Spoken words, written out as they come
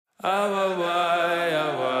You're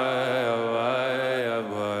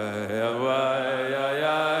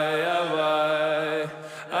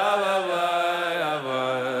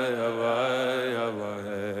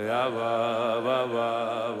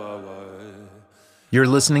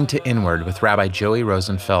listening to Inward with Rabbi Joey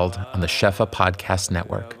Rosenfeld on the Shefa Podcast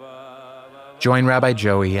Network. Join Rabbi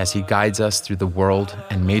Joey as he guides us through the world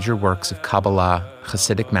and major works of Kabbalah,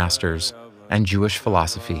 Hasidic masters, and Jewish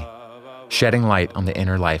philosophy, shedding light on the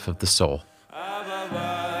inner life of the soul.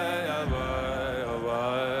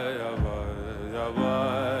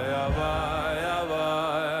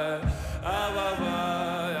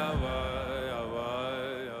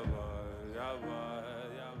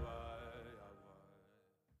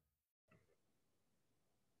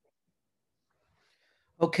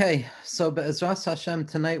 Okay, so Be'ezras Hashem,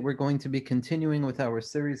 tonight we're going to be continuing with our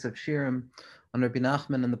series of shirim on Rabbi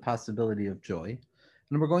Nachman and the possibility of joy.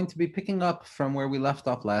 And we're going to be picking up from where we left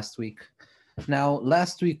off last week. Now,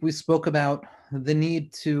 last week we spoke about the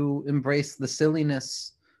need to embrace the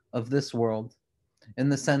silliness of this world, in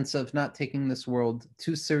the sense of not taking this world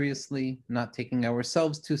too seriously, not taking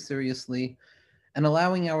ourselves too seriously, and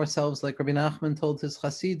allowing ourselves, like Rabbi Nachman told his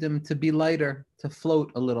Hasidim, to be lighter, to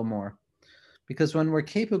float a little more. Because when we're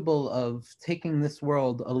capable of taking this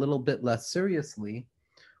world a little bit less seriously,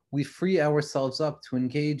 we free ourselves up to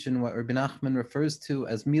engage in what Rabbi Nachman refers to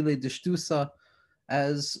as mile dishtusa,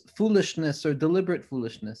 as foolishness or deliberate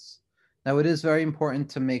foolishness. Now, it is very important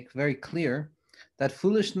to make very clear that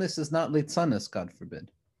foolishness is not leitzanis, God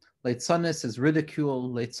forbid. Leitzanis is ridicule.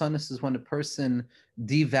 Leitzanis is when a person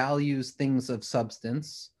devalues things of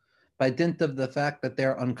substance by dint of the fact that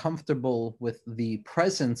they're uncomfortable with the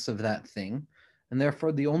presence of that thing. And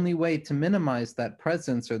therefore, the only way to minimize that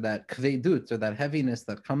presence or that kvedut or that heaviness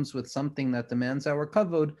that comes with something that demands our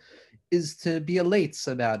kavod is to be elates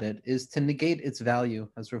about it, is to negate its value,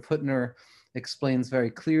 as Rav Hutner explains very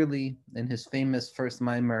clearly in his famous first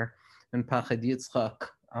mimer in Pachad Yitzchak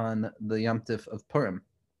on the Yom Tif of Purim.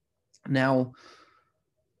 Now,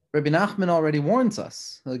 Rabbi Nachman already warns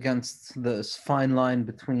us against this fine line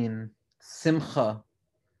between simcha,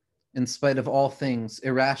 in spite of all things,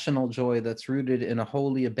 irrational joy that's rooted in a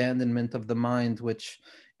holy abandonment of the mind, which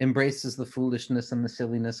embraces the foolishness and the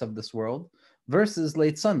silliness of this world, versus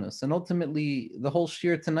leitzanus. And ultimately, the whole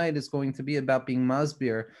shir tonight is going to be about being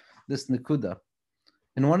masbir, this nekuda.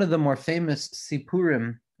 In one of the more famous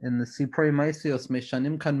sipurim, in the Sipurei Maisios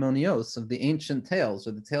Meshanim Kanmonios of the ancient tales,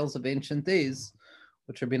 or the tales of ancient days,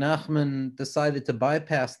 which Rabbi Nachman decided to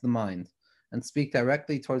bypass the mind and speak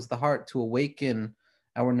directly towards the heart to awaken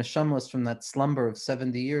our neshamos from that slumber of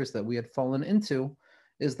 70 years that we had fallen into,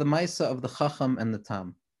 is the Maisa of the Chacham and the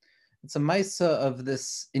Tam. It's a Maisa of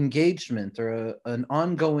this engagement or an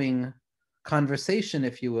ongoing conversation,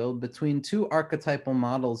 if you will, between two archetypal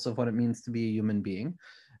models of what it means to be a human being.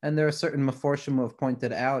 And there are certain Meforshim who have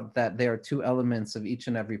pointed out that there are two elements of each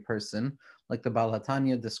and every person, like the Baal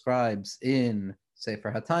HaTanya describes in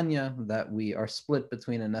Sefer HaTanya, that we are split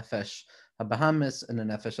between a Nefesh HaBahamis and a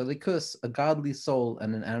Nefesh Alikus, a godly soul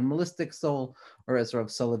and an animalistic soul, or as Rav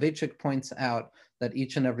Soloveitchik points out, that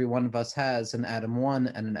each and every one of us has an Adam 1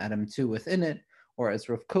 and an Adam 2 within it, or as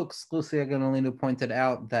Rav Kook Sklusi Aganolinu pointed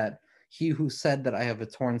out, that he who said that I have a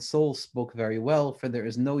torn soul spoke very well, for there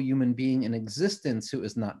is no human being in existence who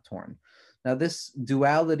is not torn. Now, this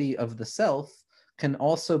duality of the self can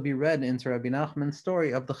also be read into Rabbi Nachman's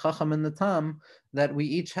story of the Chacham and the Tam, that we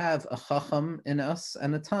each have a Chacham in us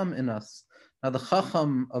and a Tam in us. Now, the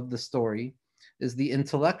Chacham of the story is the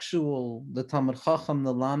intellectual, the Talmud Chacham,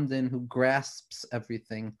 the Lamdin, who grasps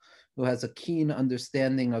everything, who has a keen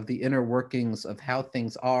understanding of the inner workings of how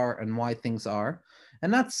things are and why things are.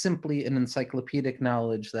 And not simply an encyclopedic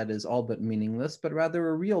knowledge that is all but meaningless, but rather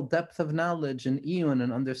a real depth of knowledge and iyun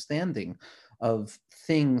and understanding of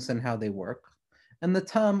things and how they work. And the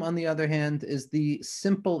Tam, on the other hand, is the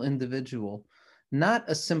simple individual, not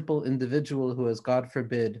a simple individual who has, God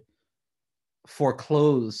forbid,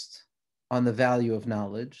 foreclosed on the value of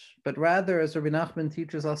knowledge, but rather, as Rabbi Nachman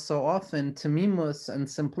teaches us so often, tamimus and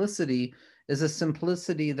simplicity is a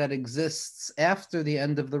simplicity that exists after the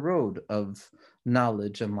end of the road of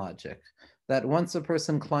knowledge and logic. That once a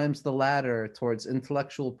person climbs the ladder towards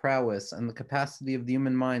intellectual prowess and the capacity of the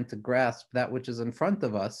human mind to grasp that which is in front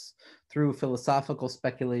of us through philosophical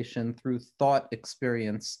speculation, through thought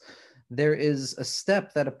experience, there is a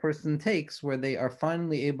step that a person takes where they are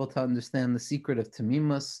finally able to understand the secret of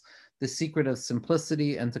tamimus, the secret of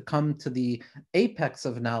simplicity, and to come to the apex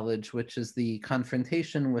of knowledge, which is the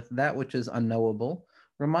confrontation with that which is unknowable,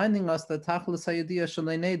 reminding us that tachlis hayediyah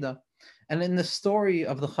shalei neda. And in the story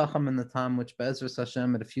of the Chacham and the Tam, which Be'ezras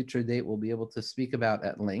Hashem at a future date we'll be able to speak about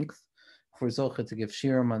at length, for Zocha to give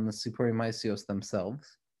shirim on the Sipuri Maisios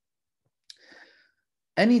themselves,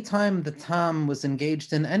 anytime the Tam was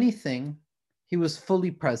engaged in anything, he was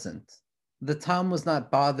fully present. The Tam was not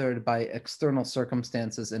bothered by external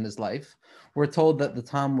circumstances in his life. We're told that the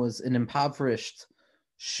Tam was an impoverished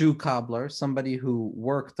shoe cobbler, somebody who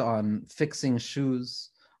worked on fixing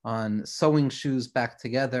shoes, on sewing shoes back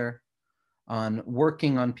together, on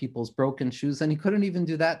working on people's broken shoes, and he couldn't even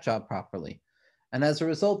do that job properly. And as a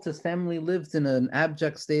result, his family lived in an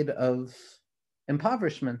abject state of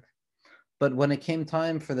impoverishment. But when it came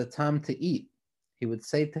time for the Tam to eat, he would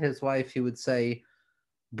say to his wife, he would say,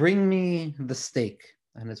 "Bring me the steak."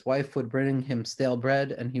 And his wife would bring him stale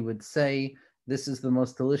bread, and he would say, "This is the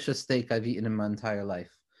most delicious steak I've eaten in my entire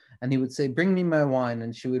life." And he would say, "Bring me my wine."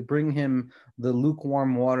 And she would bring him the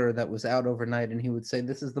lukewarm water that was out overnight. And he would say,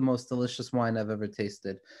 "This is the most delicious wine I've ever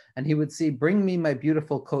tasted." And he would say, "Bring me my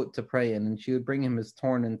beautiful coat to pray in." And she would bring him his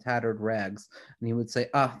torn and tattered rags. And he would say,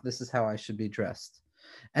 "Ah, this is how I should be dressed."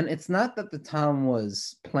 And it's not that the Tam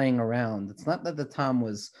was playing around. It's not that the Tam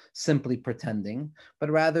was simply pretending,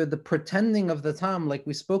 but rather the pretending of the Tam, like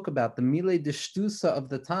we spoke about, the Mile Dishtusa of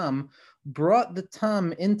the Tam, brought the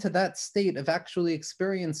Tam into that state of actually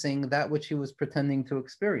experiencing that which he was pretending to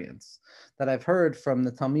experience. That I've heard from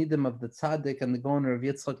the Talmidim of the Tzaddik and the Goner of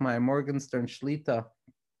Yitzchak Meyer Morgenstern Shlita,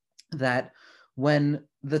 that when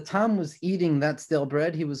the Tam was eating that stale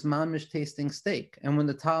bread, he was mamish tasting steak. And when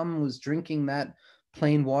the Tam was drinking that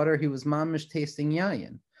plain water, he was mamish tasting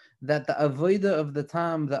yayin. That the avoida of the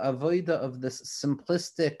Tam, the avoida of this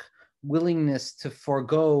simplistic willingness to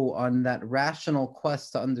forego on that rational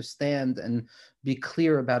quest to understand and be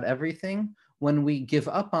clear about everything, when we give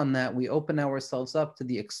up on that, we open ourselves up to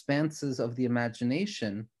the expanses of the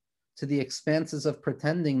imagination, to the expanses of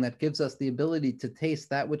pretending that gives us the ability to taste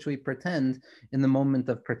that which we pretend in the moment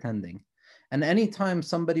of pretending. And anytime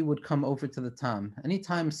somebody would come over to the Tam,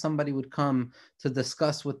 anytime somebody would come to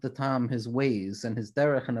discuss with the Tam his ways and his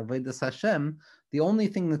derech and avodas Hashem, the only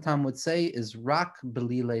thing the Tam would say is rak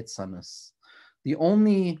b'li leitzanos. The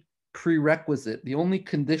only prerequisite, the only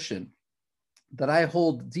condition that I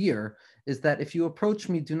hold dear is that if you approach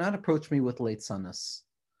me, do not approach me with leitzanos.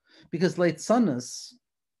 Because leitzanos,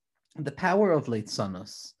 the power of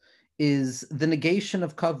leitzanos, is the negation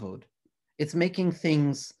of kavod. It's making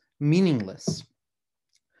things meaningless.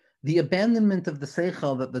 The abandonment of the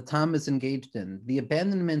seichel that the Tam is engaged in, the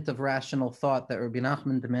abandonment of rational thought that Rabbi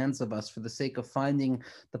Nachman demands of us for the sake of finding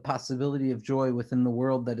the possibility of joy within the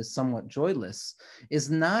world that is somewhat joyless,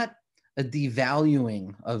 is not a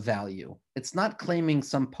devaluing of value. It's not claiming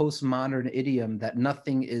some postmodern idiom that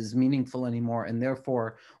nothing is meaningful anymore and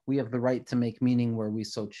therefore we have the right to make meaning where we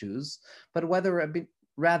so choose, but rather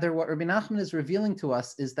what Rabbi Nachman is revealing to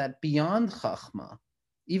us is that beyond Chachma,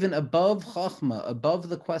 even above Chachma, above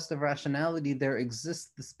the quest of rationality, there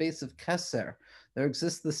exists the space of Keser. There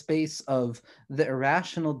exists the space of the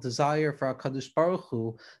irrational desire for HaKadosh Baruch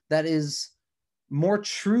Hu that is more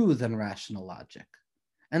true than rational logic.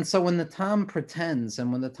 And so when the Tam pretends,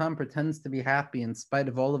 and when the Tam pretends to be happy in spite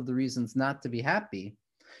of all of the reasons not to be happy,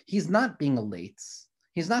 he's not being a lates.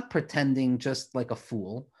 He's not pretending just like a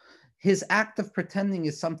fool. His act of pretending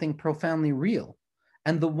is something profoundly real.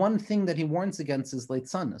 And the one thing that he warns against is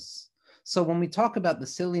leitzanos. So when we talk about the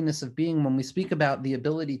silliness of being, when we speak about the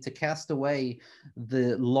ability to cast away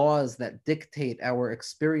the laws that dictate our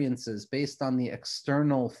experiences based on the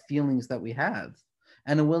external feelings that we have,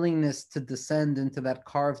 and a willingness to descend into that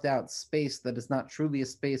carved out space that is not truly a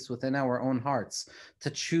space within our own hearts, to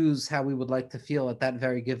choose how we would like to feel at that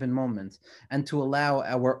very given moment, and to allow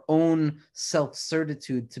our own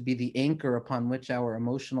self-certitude to be the anchor upon which our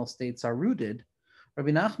emotional states are rooted,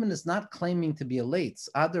 Rabbi Nachman is not claiming to be a lates.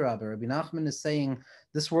 Adarabah, Rabbi Nachman is saying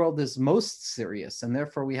this world is most serious, and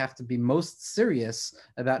therefore we have to be most serious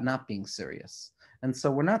about not being serious. And so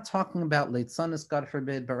we're not talking about leitzanos, God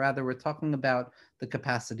forbid, but rather we're talking about the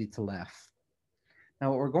capacity to laugh.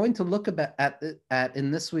 Now, what we're going to look at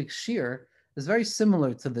in this week's shir is very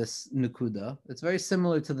similar to this Nakuda. It's very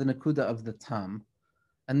similar to the Nakuda of the Tam,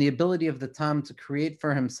 and the ability of the Tam to create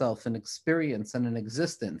for himself an experience and an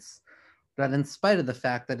existence that, in spite of the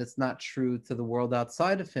fact that it's not true to the world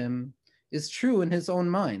outside of him, is true in his own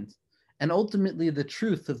mind. And ultimately, the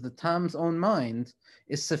truth of the Tam's own mind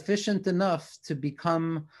is sufficient enough to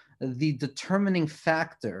become the determining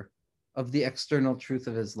factor of the external truth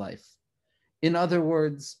of his life. In other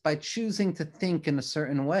words, by choosing to think in a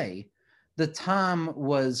certain way, the Tam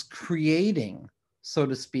was creating, so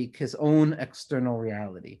to speak, his own external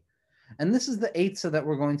reality. And this is the eitzah that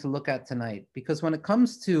we're going to look at tonight, because when it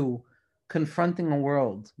comes to confronting a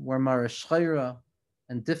world where marashchayra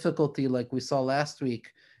and difficulty, like we saw last week,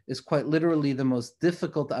 is quite literally the most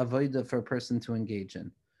difficult avodah for a person to engage in.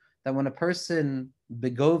 That when a person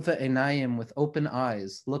begova einayim, with open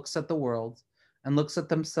eyes, looks at the world and looks at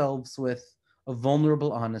themselves with a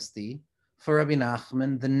vulnerable honesty, for Rabbi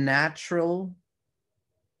Nachman, the natural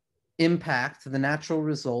impact, the natural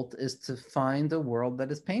result is to find a world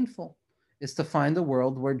that is painful, is to find a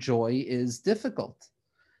world where joy is difficult.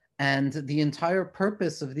 And the entire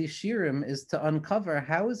purpose of these shirim is to uncover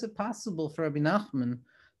how is it possible for Rabbi Nachman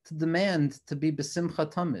to demand to be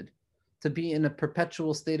besimcha tamid, to be in a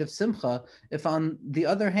perpetual state of simcha, if on the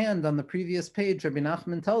other hand, on the previous page, Rabbi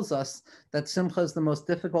Nachman tells us that simcha is the most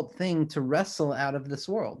difficult thing to wrestle out of this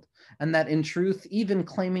world. And that in truth, even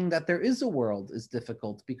claiming that there is a world is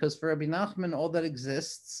difficult, because for Rabbi Nachman, all that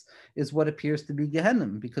exists is what appears to be Gehenna,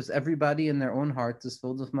 because everybody in their own heart is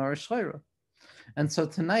filled with marashchayra. And so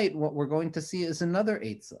tonight, what we're going to see is another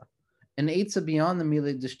Eitzah, an Eitzah beyond the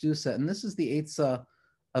Milei D'Shtusa, and this is the Eitzah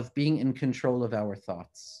of being in control of our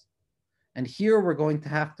thoughts. And here we're going to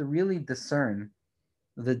have to really discern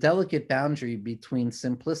the delicate boundary between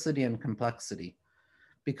simplicity and complexity,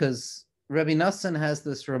 because Rabbi Nassan has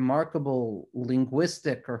this remarkable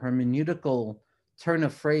linguistic or hermeneutical turn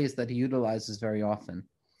of phrase that he utilizes very often,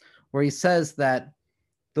 where he says that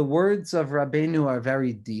the words of Rabbeinu are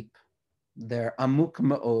very deep. They're amuk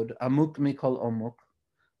ma'od, amuk mikol omuk,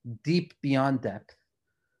 deep beyond depth.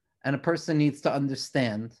 And a person needs to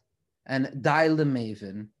understand, and dai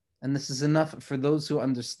lemavin, and this is enough for those who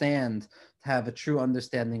understand to have a true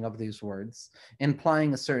understanding of these words,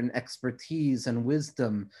 implying a certain expertise and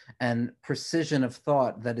wisdom and precision of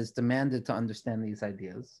thought that is demanded to understand these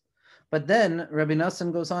ideas. But then Rabbi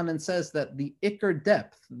Nassan goes on and says that the ikar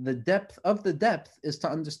depth, the depth of the depth, is to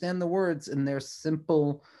understand the words in their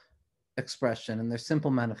simple expression, in their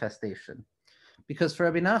simple manifestation. Because for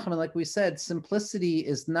Rabbi Nachman, like we said, simplicity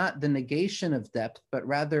is not the negation of depth, but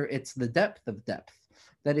rather it's the depth of depth.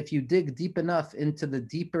 That if you dig deep enough into the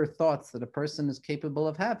deeper thoughts that a person is capable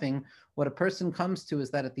of having, what a person comes to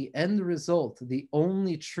is that at the end result, the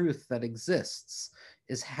only truth that exists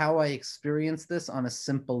is how I experience this on a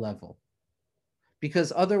simple level.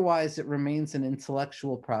 Because otherwise it remains an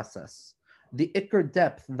intellectual process. The ikar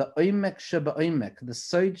depth, the oimek sheba oimek, the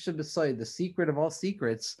soid sheba soid, the secret of all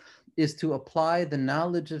secrets, is to apply the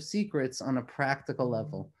knowledge of secrets on a practical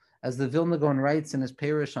level. As the Vilna Gaon writes in his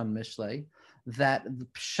Perush on Mishlei, that the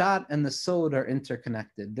pshat and the sod are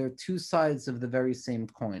interconnected. They're two sides of the very same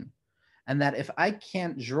coin. And that if I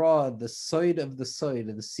can't draw the sod of the sod,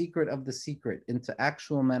 the secret of the secret, into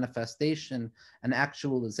actual manifestation and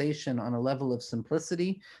actualization on a level of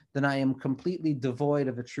simplicity, then I am completely devoid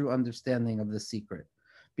of a true understanding of the secret.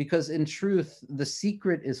 Because in truth, the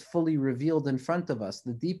secret is fully revealed in front of us.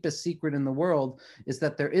 The deepest secret in the world is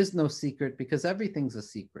that there is no secret, because everything's a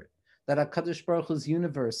secret. That HaKadosh Baruch Hu's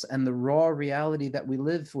universe and the raw reality that we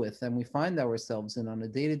live with and we find ourselves in on a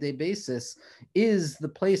day-to-day basis is the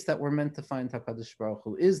place that we're meant to find HaKadosh Baruch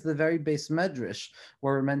Hu, is the very base medrash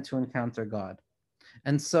where we're meant to encounter God.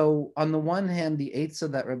 And so on the one hand, the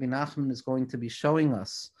Eitzah that Rabbi Nachman is going to be showing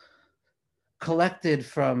us, collected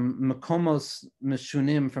from Makomos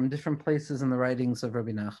Meshunim, from different places in the writings of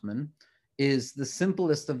Rabbi Nachman, is the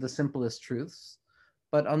simplest of the simplest truths.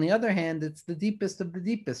 But on the other hand, it's the deepest of the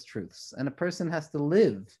deepest truths. And a person has to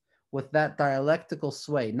live with that dialectical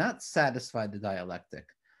sway, not satisfy the dialectic,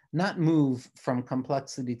 not move from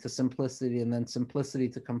complexity to simplicity and then simplicity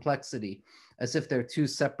to complexity as if they're two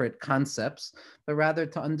separate concepts, but rather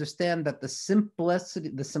to understand that the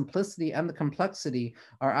simplicity and the complexity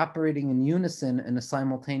are operating in unison in a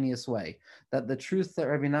simultaneous way. That the truth that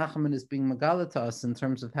Rabbi Nachman is being megala to us in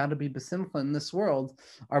terms of how to be besimcha in this world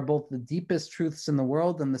are both the deepest truths in the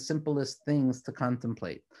world and the simplest things to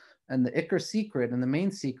contemplate. And the ikar secret and the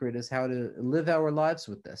main secret is how to live our lives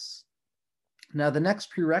with this. Now, the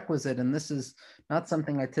next prerequisite, and this is not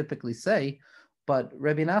something I typically say, but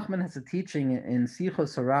Rabbi Nachman has a teaching in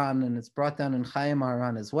Sichos Haran, and it's brought down in Chaim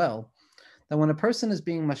Haran as well, that when a person is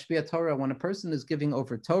being mashpia Torah, when a person is giving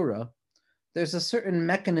over Torah, there's a certain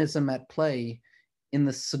mechanism at play in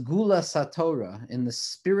the segula satorah, in the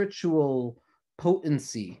spiritual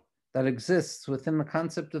potency that exists within the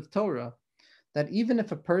concept of Torah, that even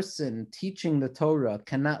if a person teaching the Torah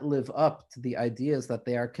cannot live up to the ideas that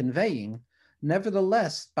they are conveying,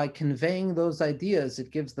 nevertheless, by conveying those ideas,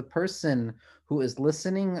 it gives the person who is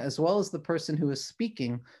listening, as well as the person who is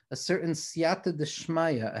speaking, a certain siyata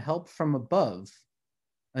d'shmaya, a help from above,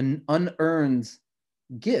 an unearned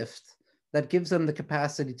gift that gives them the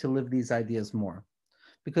capacity to live these ideas more.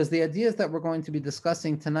 Because the ideas that we're going to be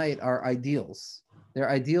discussing tonight are ideals. They're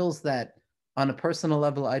ideals that On a personal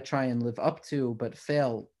level, I try and live up to, but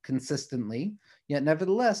fail consistently. Yet,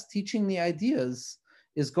 nevertheless, teaching the ideas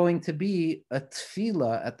is going to be a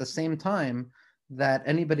tefillah at the same time that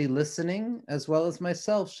anybody listening, as well as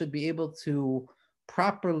myself, should be able to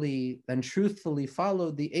properly and truthfully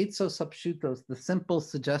follow the eitzos hapshutos, the simple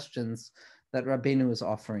suggestions that Rabbeinu is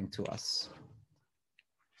offering to us.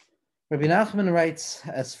 Rabbi Nachman writes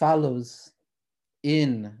as follows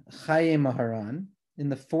in Chayei Maharan, in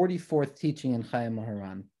the 44th teaching in Chayei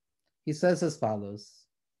Maharan. He says as follows.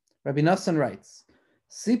 Rabbi Nassan writes,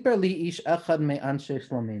 Siper li ish echad me anshe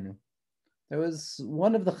shlomenu. There was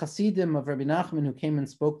one of the Hasidim of Rabbi Nachman who came and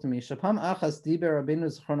spoke to me. Shapam achas diber Rabbeinu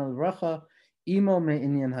zichrono livracha imo me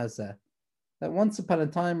inyan hazeh. That once upon a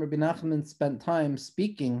time, Rabbi Nachman spent time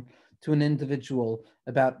speaking to an individual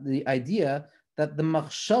about the idea that the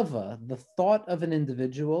machshava, the thought of an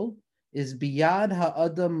individual, is biyad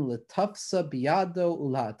ha'adam letafsa biyado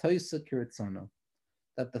ula'atoisa kiritzano.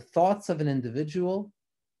 That the thoughts of an individual,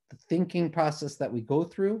 the thinking process that we go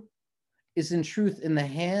through, is in truth in the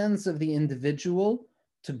hands of the individual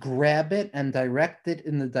to grab it and direct it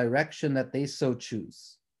in the direction that they so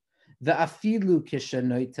choose. Ve'afilu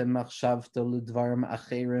kishenoite machshavta ludvarim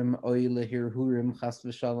acherim oy lehirhurim chas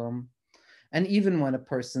v'shalom. And even when a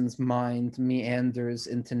person's mind meanders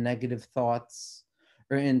into negative thoughts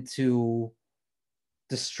or into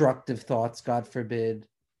destructive thoughts, God forbid,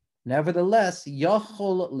 nevertheless,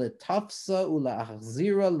 yachol letafsa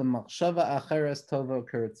ula'achzira lemachshava acheres tova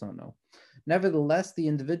keritzono. Nevertheless, the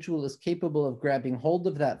individual is capable of grabbing hold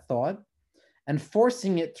of that thought and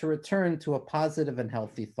forcing it to return to a positive and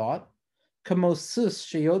healthy thought. Very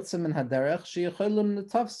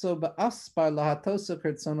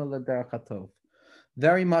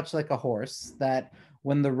much like a horse, that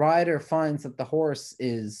when the rider finds that the horse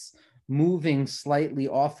is moving slightly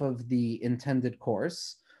off of the intended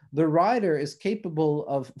course, the rider is capable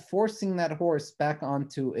of forcing that horse back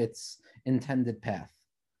onto its intended path.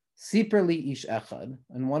 Siperli ish echad,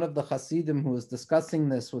 and one of the Hasidim who was discussing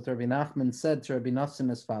this with Rabbi Nachman said to Rabbi Nassan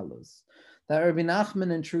as follows, that Rabbi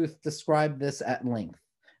Nachman in truth described this at length,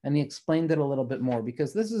 and he explained it a little bit more,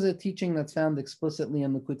 because this is a teaching that's found explicitly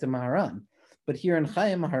in Likutei Maharan. But here in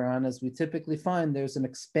Chayei Maharan, as we typically find, there's an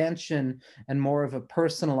expansion and more of a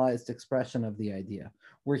personalized expression of the idea.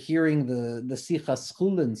 We're hearing the Sichas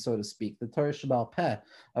Chulin, so to speak, the Torah Sheba'al Peh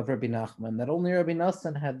of Rabbi Nachman, that only Rabbi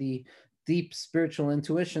Nassan had the deep spiritual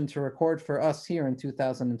intuition to record for us here in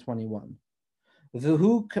 2021. So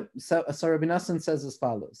Rabbi Nassan says as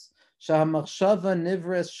follows,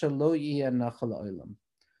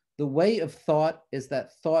 the way of thought is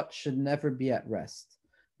that thought should never be at rest.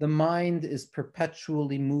 The mind is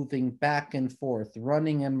perpetually moving back and forth,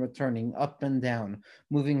 running and returning, up and down,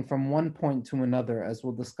 moving from one point to another, as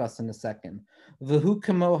we'll discuss in a second. And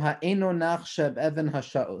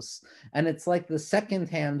it's like the second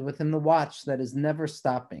hand within the watch that is never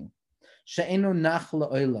stopping.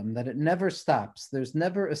 That it never stops. There's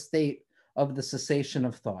never a state of the cessation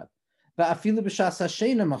of thought. And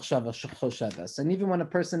even when a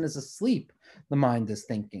person is asleep, the mind is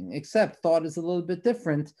thinking, except thought is a little bit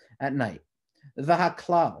different at night.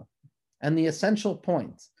 And the essential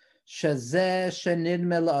point,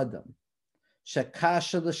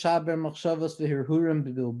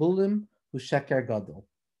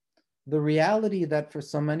 the reality that for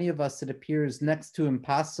so many of us it appears next to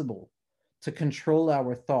impossible to control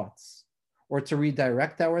our thoughts or to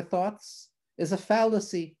redirect our thoughts is a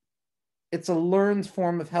fallacy. It's a learned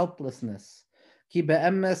form of helplessness.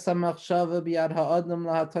 Because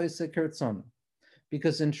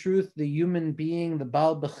in truth, the human being, the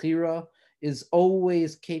Baal Bechira, is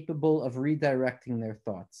always capable of redirecting their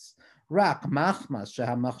thoughts.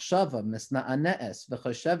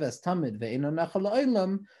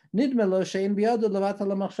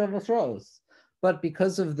 But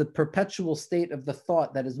because of the perpetual state of the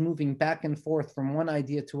thought that is moving back and forth from one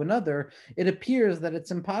idea to another, it appears that it's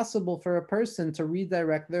impossible for a person to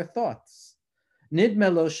redirect their thoughts. And it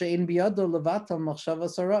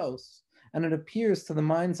appears to the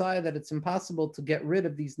mind's eye that it's impossible to get rid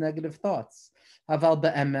of these negative thoughts. But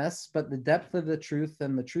the depth of the truth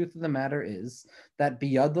and the truth of the matter is that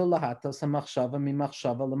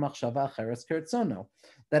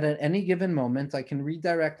that at any given moment I can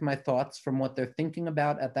redirect my thoughts from what they're thinking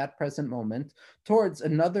about at that present moment towards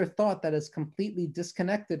another thought that is completely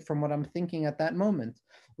disconnected from what I'm thinking at that moment.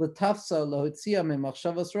 And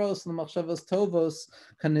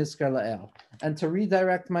to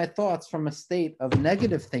redirect my thoughts from a state of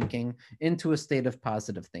negative thinking into a state of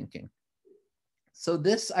positive thinking. So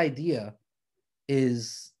this idea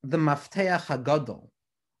is the mafteach hagadol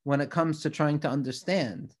when it comes to trying to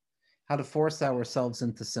understand how to force ourselves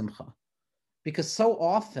into simcha. Because so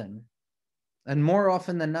often, and more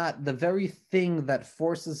often than not, the very thing that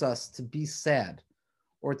forces us to be sad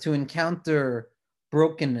or to encounter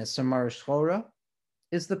brokenness or marashchora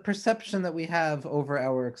is the perception that we have over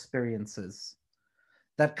our experiences.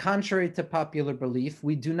 That contrary to popular belief,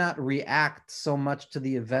 we do not react so much to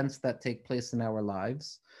the events that take place in our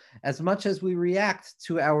lives as much as we react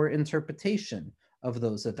to our interpretation of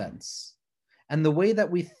those events. And the way that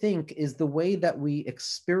we think is the way that we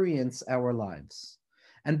experience our lives.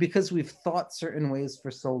 And because we've thought certain ways for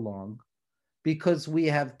so long, because we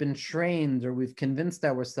have been trained or we've convinced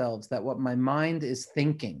ourselves that what my mind is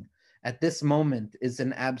thinking at this moment is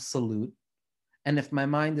an absolute, and if my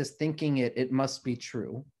mind is thinking it, it must be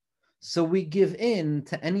true. So we give in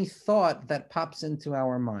to any thought that pops into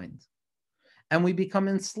our mind, and we become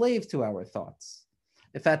enslaved to our thoughts.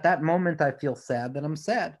 If at that moment I feel sad, then I'm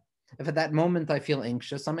sad. If at that moment I feel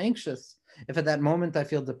anxious, I'm anxious. If at that moment I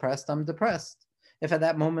feel depressed, I'm depressed. If at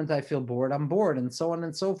that moment I feel bored, I'm bored, and so on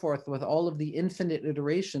and so forth, with all of the infinite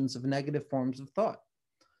iterations of negative forms of thought.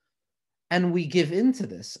 And we give into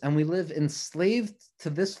this, and we live enslaved to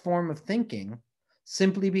this form of thinking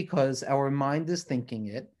simply because our mind is thinking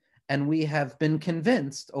it, and we have been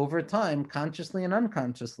convinced over time, consciously and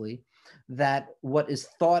unconsciously, that what is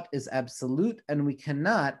thought is absolute, and we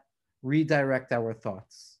cannot redirect our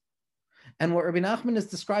thoughts. And what Rabbi Nachman is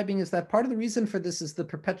describing is that part of the reason for this is the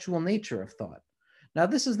perpetual nature of thought. Now,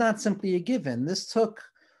 this is not simply a given. This took,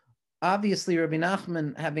 obviously, Rabbi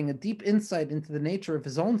Nachman having a deep insight into the nature of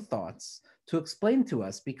his own thoughts to explain to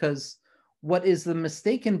us, because what is the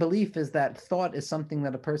mistaken belief is that thought is something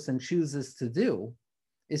that a person chooses to do,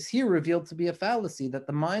 is here revealed to be a fallacy, that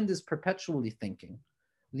the mind is perpetually thinking.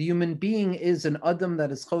 The human being is an Adam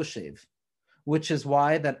that is Choshev, which is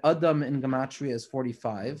why that Adam in Gematria is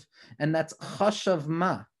 45, and that's Chashav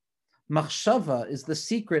Ma. Machshava is the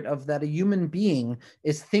secret of that a human being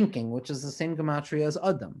is thinking, which is the same Gematria as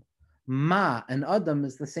Adam. Ma and Adam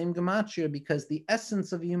is the same Gematria because the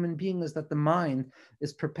essence of a human being is that the mind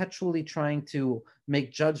is perpetually trying to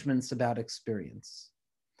make judgments about experience.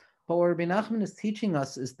 But what Rabbi Nachman is teaching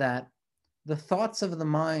us is that the thoughts of the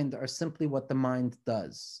mind are simply what the mind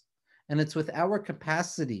does. And it's with our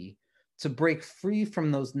capacity to break free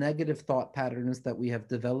from those negative thought patterns that we have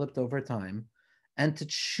developed over time and to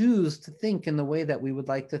choose to think in the way that we would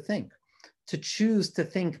like to think, to choose to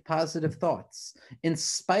think positive thoughts, in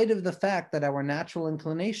spite of the fact that our natural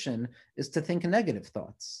inclination is to think negative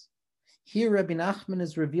thoughts. Here, Rabbi Nachman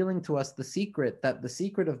is revealing to us the secret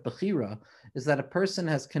of Bechira is that a person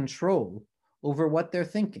has control over what they're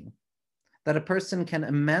thinking, that a person can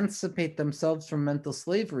emancipate themselves from mental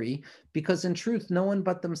slavery because in truth, no one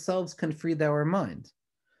but themselves can free their mind.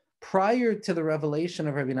 Prior to the revelation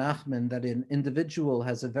of Rabbi Nachman that an individual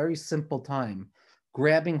has a very simple time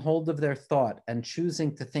grabbing hold of their thought and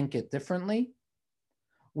choosing to think it differently,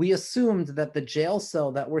 we assumed that the jail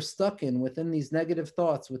cell that we're stuck in within these negative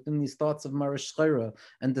thoughts, within these thoughts of marashchera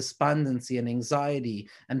and despondency and anxiety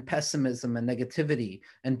and pessimism and negativity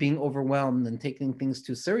and being overwhelmed and taking things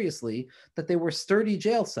too seriously, that they were sturdy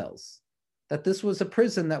jail cells, that this was a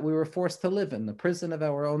prison that we were forced to live in, the prison of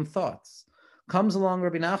our own thoughts. Comes along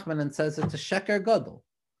Rabbi Nachman and says it's a sheker gadol.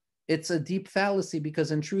 It's a deep fallacy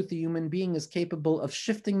because in truth, the human being is capable of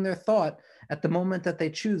shifting their thought at the moment that they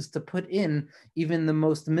choose to put in even the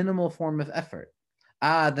most minimal form of effort.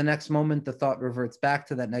 The next moment the thought reverts back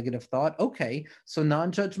to that negative thought. Okay, so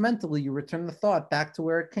non-judgmentally, you return the thought back to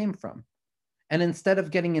where it came from. And instead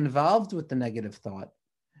of getting involved with the negative thought,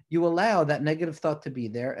 you allow that negative thought to be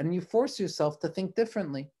there and you force yourself to think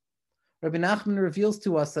differently. Rabbi Nachman reveals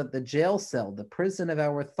to us that the jail cell, the prison of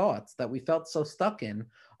our thoughts that we felt so stuck in,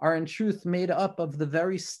 are in truth made up of the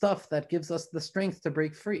very stuff that gives us the strength to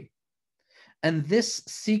break free. And this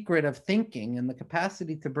secret of thinking and the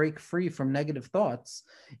capacity to break free from negative thoughts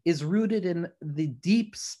is rooted in the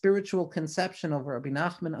deep spiritual conception of what Rabbi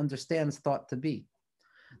Nachman understands thought to be.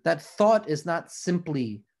 That thought is not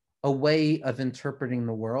simply a way of interpreting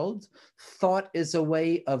the world. Thought is a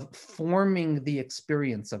way of forming the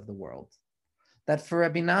experience of the world. That for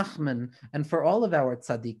Rabbi Nachman and for all of our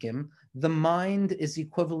tzaddikim, the mind is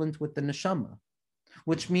equivalent with the neshama,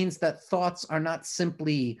 which means that thoughts are not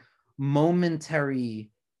simply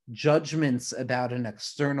momentary judgments about an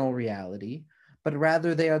external reality, but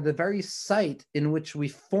rather they are the very site in which we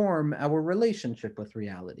form our relationship with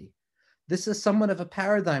reality. This is somewhat of a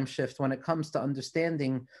paradigm shift when it comes to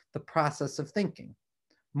understanding the process of thinking.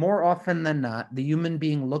 More often than not, the human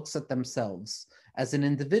being looks at themselves as an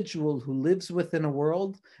individual who lives within a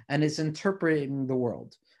world and is interpreting the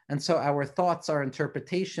world. And so our thoughts are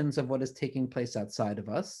interpretations of what is taking place outside of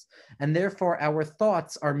us. And therefore, our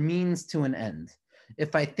thoughts are means to an end.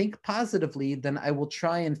 If I think positively, then I will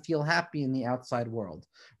try and feel happy in the outside world.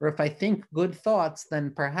 Or if I think good thoughts,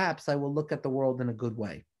 then perhaps I will look at the world in a good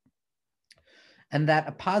way. And that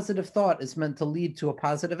a positive thought is meant to lead to a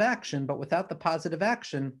positive action, but without the positive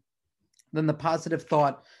action, then the positive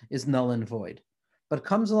thought is null and void. But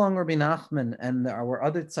comes along Rabbi Nachman and our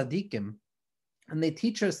other tzaddikim, and they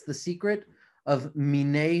teach us the secret of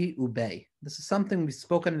minei ubei. This is something we've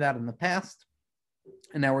spoken about in the past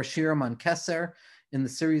in our shirim on Keser, in the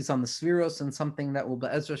series on the Sfiros, and something that we'll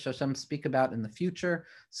Be'ezras Hashem speak about in the future,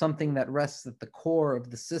 something that rests at the core of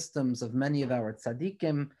the systems of many of our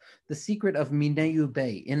tzaddikim, the secret of minei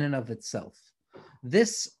ubei in and of itself.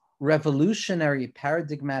 This revolutionary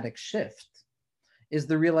paradigmatic shift is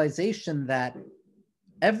the realization that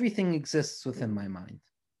everything exists within my mind.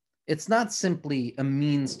 It's not simply a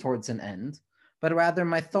means towards an end, but rather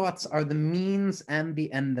my thoughts are the means and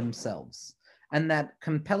the end themselves. And that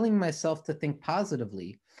compelling myself to think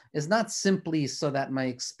positively is not simply so that my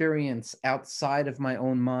experience outside of my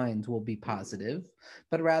own mind will be positive,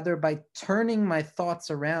 but rather by turning my thoughts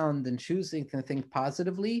around and choosing to think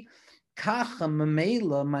positively, kacha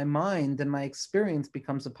mamela, my mind and my experience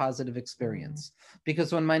becomes a positive experience.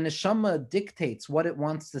 Because when my neshama dictates what it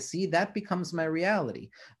wants to see, that becomes my reality.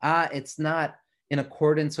 It's not in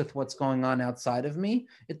accordance with what's going on outside of me.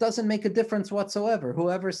 It doesn't make a difference whatsoever.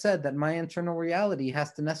 Whoever said that my internal reality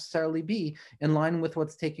has to necessarily be in line with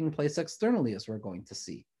what's taking place externally, as we're going to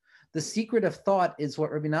see. The secret of thought is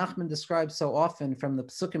what Rabbi Nachman describes so often from the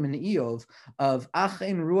Psukim in Iyov of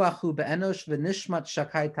Achen ruachu be'enosh v'nishmat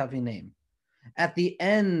shakai tavinem. At the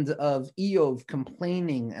end of Iyov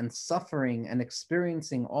complaining and suffering and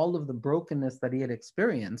experiencing all of the brokenness that he had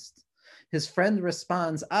experienced, his friend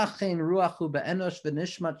responds, Achen ruachu be'enosh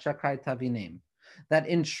v'nishmat shakai tavinem, that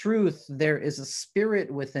in truth there is a spirit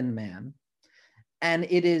within man, and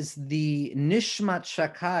it is the nishmat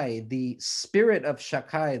shakai, the spirit of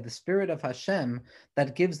shakai, the spirit of Hashem,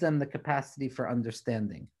 that gives them the capacity for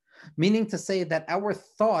understanding. Meaning to say that our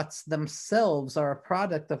thoughts themselves are a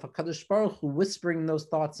product of HaKadosh Baruch Hu whispering those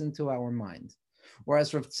thoughts into our mind.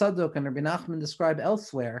 Whereas Rav Tzadok and Rabbi Nachman describe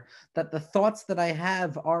elsewhere that the thoughts that I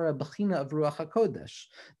have are a bechina of Ruach HaKodesh,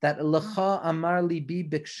 that Lecha amar libi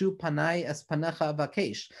bikshu panai es panecha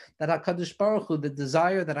avakesh, that HaKadosh Baruch Hu, the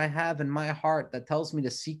desire that I have in my heart that tells me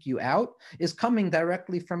to seek you out, is coming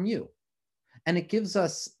directly from you. And it gives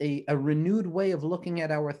us a renewed way of looking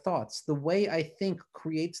at our thoughts. The way I think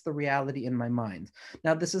creates the reality in my mind.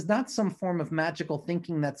 Now, this is not some form of magical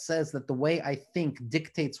thinking that says that the way I think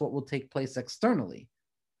dictates what will take place externally,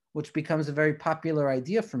 which becomes a very popular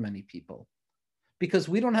idea for many people. Because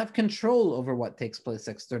we don't have control over what takes place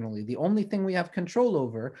externally. The only thing we have control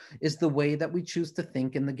over is the way that we choose to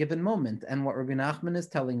think in the given moment. And what Rabbi Nachman is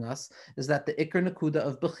telling us is that the Iker Nakuda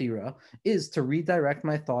of Bechira is to redirect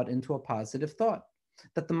my thought into a positive thought.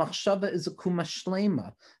 That the machshava is a kuma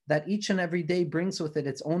shlema, that each and every day brings with it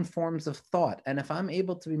its own forms of thought. And if I'm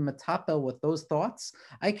able to be matapel with those thoughts,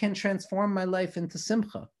 I can transform my life into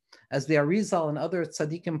simcha. As the Arizal and other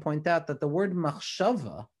tzaddikim point out, that the word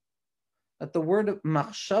machshava, that the word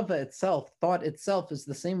machshava itself, thought itself, is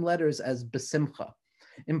the same letters as besimcha,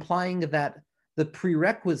 implying that the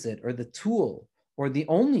prerequisite or the tool or the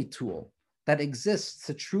only tool that exists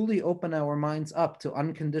to truly open our minds up to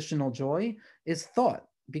unconditional joy is thought.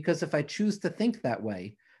 Because if I choose to think that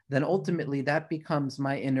way, then ultimately that becomes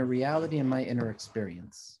my inner reality and my inner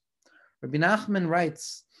experience. Rabbi Nachman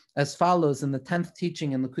writes as follows in the 10th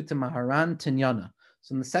teaching in Likutei Maharan, Tinyana.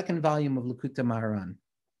 So in the second volume of Likutei Maharan.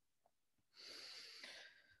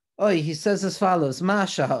 He says as follows: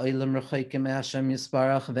 Masha ha'olam rechokim me'Hashem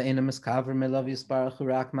yisbarach ve'enam miskaver melav yisbarach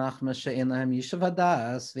urak machma she'en lahem yishuv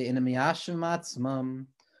hadas ve'enam yashiv ma'atzmam.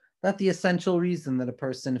 That the essential reason that a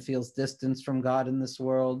person feels distance from God in this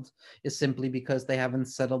world is simply because they haven't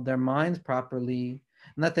settled their mind properly,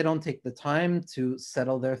 and that they don't take the time to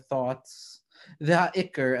settle their thoughts.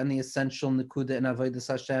 Ve'ha'ikr, and the essential nekuda in avodas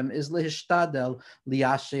Hashem, is lehishtadel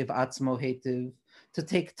liyashiv atzmo hetiv, to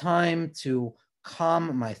take time to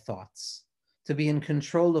calm my thoughts, to be in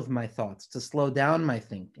control of my thoughts, to slow down my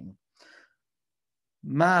thinking.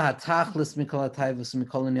 To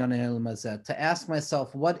ask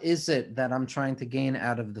myself, what is it that I'm trying to gain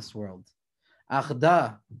out of this world?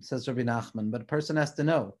 Achda, says Rabbi Nachman, but a person has to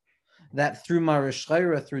know that through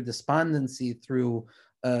marishchayra, through despondency, through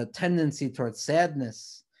a tendency towards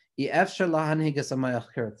sadness,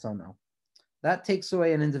 That takes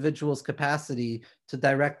away an individual's capacity to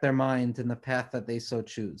direct their mind in the path that they so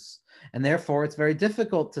choose. And therefore, it's very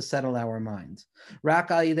difficult to settle our mind.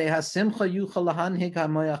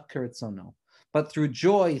 But through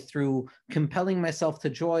joy, through compelling myself to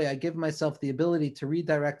joy, I give myself the ability to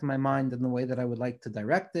redirect my mind in the way that I would like to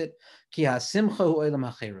direct it.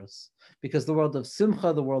 Because the world of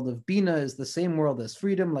simcha, the world of bina, is the same world as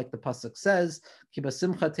freedom, like the pasuk says,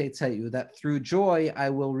 that through joy I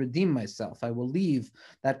will redeem myself. I will leave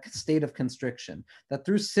that state of constriction. That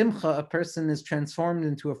through simcha, a person is transformed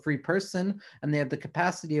into a free person, and they have the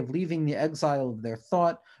capacity of leaving the exile of their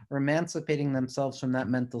thought, or emancipating themselves from that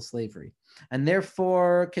mental slavery. And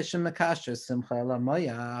therefore,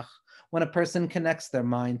 when a person connects their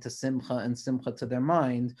mind to simcha and simcha to their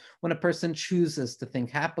mind, when a person chooses to think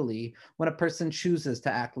happily, when a person chooses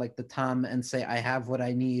to act like the Tam and say, I have what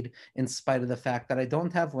I need in spite of the fact that I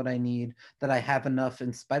don't have what I need, that I have enough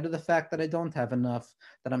in spite of the fact that I don't have enough,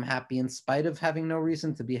 that I'm happy in spite of having no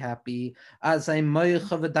reason to be happy, at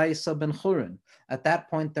that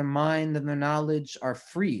point, their mind and their knowledge are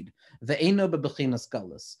freed.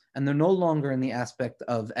 And they're no longer in the aspect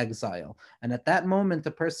of exile. And at that moment,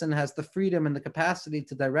 the person has the freedom and the capacity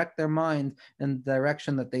to direct their mind in the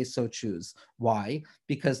direction that they so choose. Why?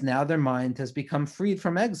 Because now their mind has become freed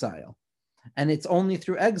from exile. And it's only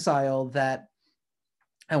through exile that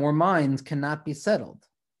our mind cannot be settled.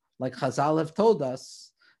 Like Chazal have told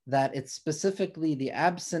us that it's specifically the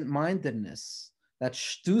absent-mindedness, that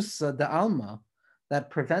shtusa de alma, that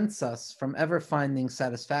prevents us from ever finding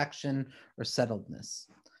satisfaction or settledness.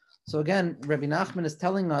 So again, Rabbi Nachman is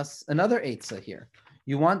telling us another eitzah here.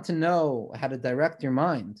 You want to know how to direct your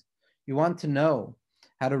mind. You want to know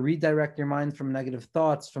how to redirect your mind from negative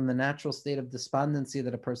thoughts, from the natural state of despondency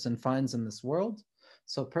that a person finds in this world.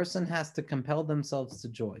 So a person has to compel themselves to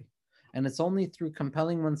joy. And it's only through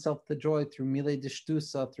compelling oneself to joy, through milei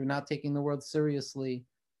dishtusa, through not taking the world seriously,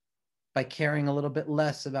 by caring a little bit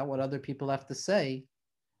less about what other people have to say,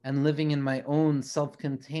 and living in my own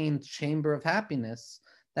self-contained chamber of happiness,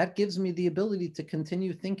 that gives me the ability to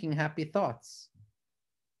continue thinking happy thoughts.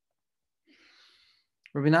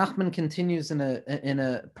 Rabbi Nachman continues in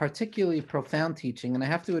a particularly profound teaching, and I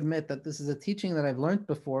have to admit that this is a teaching that I've learned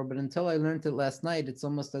before, but until I learned it last night, it's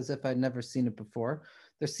almost as if I'd never seen it before.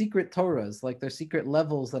 They're secret Torahs, like they're secret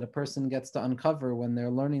levels that a person gets to uncover when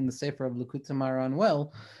they're learning the Sefer of Likutei Moharan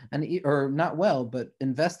well, or not well, but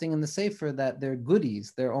investing in the Sefer, that they're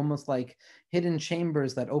goodies. They're almost like hidden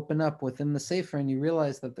chambers that open up within the Sefer, and you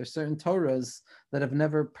realize that there's certain Torahs that have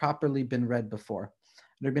never properly been read before.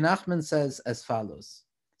 Rabbi Nachman says as follows.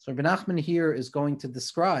 So Rabbi Nachman here is going to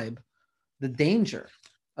describe the danger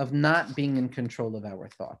of not being in control of our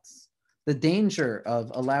thoughts, the danger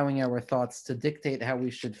of allowing our thoughts to dictate how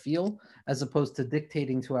we should feel, as opposed to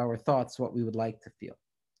dictating to our thoughts what we would like to feel.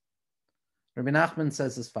 Rabbi Nachman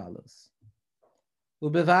says as follows.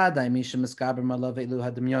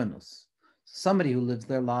 Somebody who lives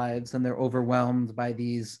their lives and they're overwhelmed by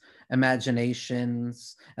these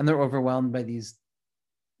imaginations, and they're overwhelmed by these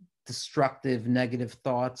destructive, negative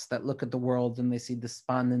thoughts that look at the world and they see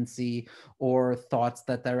despondency, or thoughts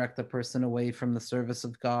that direct a person away from the service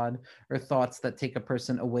of God, or thoughts that take a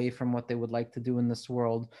person away from what they would like to do in this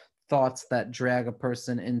world, thoughts that drag a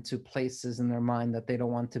person into places in their mind that they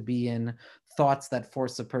don't want to be in, thoughts that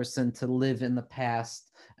force a person to live in the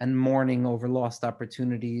past and mourning over lost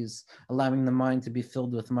opportunities, allowing the mind to be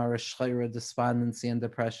filled with marash chayra, despondency and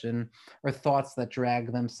depression, or thoughts that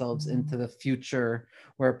drag themselves into the future,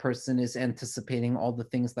 where a person is anticipating all the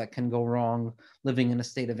things that can go wrong, living in a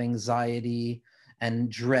state of anxiety and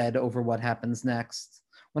dread over what happens next.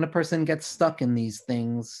 When a person gets stuck in these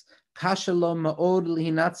things, when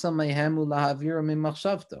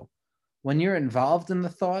you're involved in the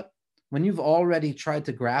thought, when you've already tried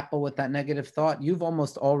to grapple with that negative thought, you've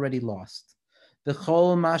almost already lost. And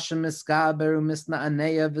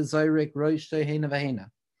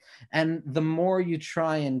the more you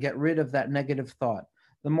try and get rid of that negative thought,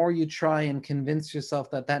 the more you try and convince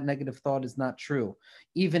yourself that that negative thought is not true,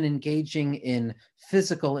 even engaging in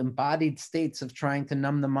physical embodied states of trying to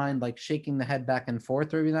numb the mind, like shaking the head back and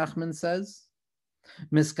forth, Rabbi Nachman says,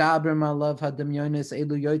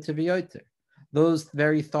 those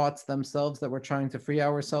very thoughts themselves that we're trying to free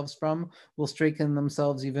ourselves from will strengthen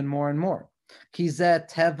themselves even more and more.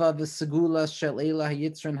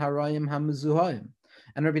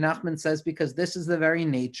 And Rabbi Nachman says, because this is the very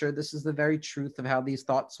nature, this is the very truth of how these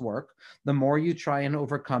thoughts work, the more you try and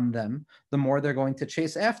overcome them, the more they're going to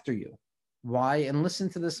chase after you. Why? And listen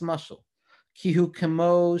to this mashal. Kihu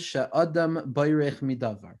kemo she'adam bayrech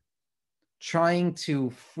midavar. trying to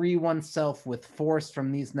free oneself with force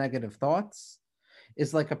from these negative thoughts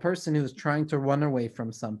is like a person who's trying to run away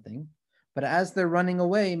from something. But as they're running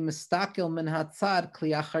away, mistakil min hatzad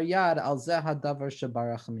kli achar yad al zeh hadavar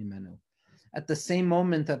shebarach mimenu. At the same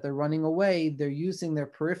moment that they're running away, they're using their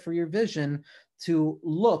peripheral vision to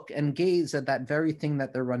look and gaze at that very thing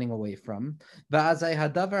that they're running away from. Va'azai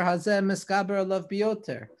hadavar hazeh miskaber alav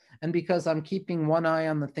bioter. And because I'm keeping one eye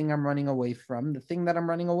on the thing I'm running away from, the thing that I'm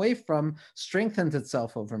running away from strengthens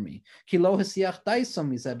itself over me. Because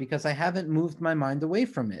I haven't moved my mind away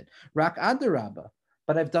from it. Rak adarabba.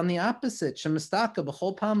 But I've done the opposite.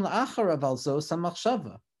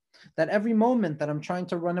 That every moment that I'm trying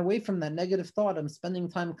to run away from that negative thought, I'm spending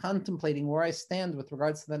time contemplating where I stand with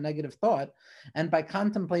regards to that negative thought. And by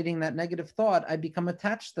contemplating that negative thought, I become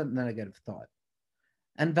attached to the negative thought.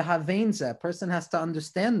 And v'havenza, a person has to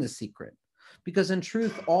understand this secret. Because in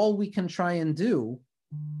truth, all we can try and do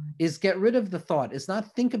is get rid of the thought, is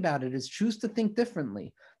not think about it, is choose to think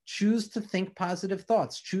differently. Choose to think positive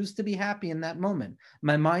thoughts. Choose to be happy in that moment.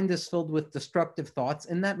 My mind is filled with destructive thoughts.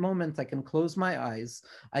 In that moment, I can close my eyes.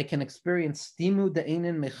 I can experience stimu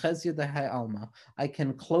de'einin mechezya de'hai alma. I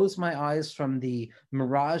can close my eyes from the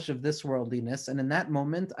mirage of this worldliness. And in that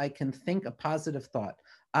moment, I can think a positive thought.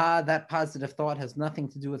 That positive thought has nothing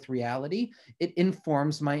to do with reality. It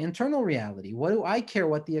informs my internal reality. What do I care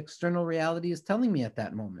what the external reality is telling me at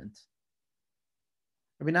that moment?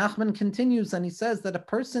 Rabbi Nachman continues and he says that a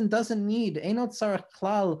person doesn't need, a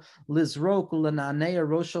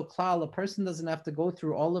person doesn't have to go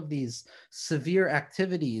through all of these severe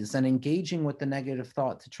activities and engaging with the negative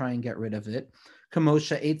thought to try and get rid of it.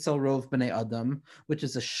 Kamosha Eitzel Rov B'nei Adam, which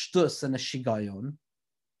is a shtus and a shigayon.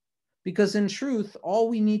 Because in truth, all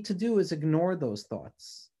we need to do is ignore those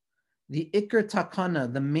thoughts. The ikr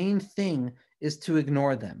takana, the main thing, is to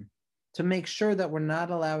ignore them, to make sure that we're not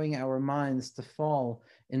allowing our minds to fall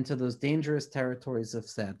into those dangerous territories of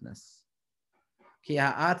sadness.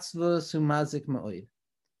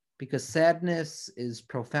 Because sadness is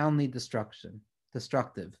profoundly destructive.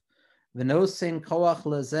 And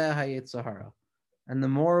the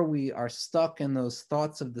more we are stuck in those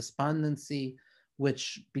thoughts of despondency,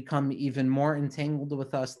 which become even more entangled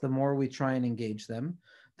with us, the more we try and engage them,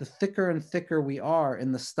 the thicker and thicker we are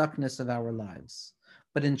in the stuckness of our lives.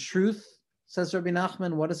 But in truth, says Rabbi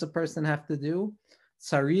Nachman, what does a person have to do?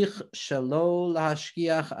 Tzarich shelo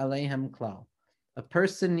lahashkiach aleihem klal. A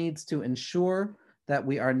person needs to ensure that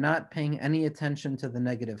we are not paying any attention to the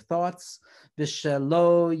negative thoughts, and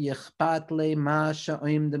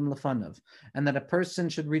that a person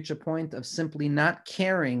should reach a point of simply not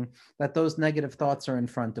caring that those negative thoughts are in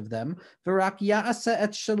front of them, and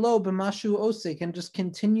just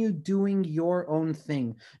continue doing your own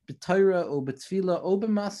thing,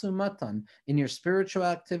 in your spiritual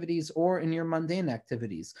activities or in your mundane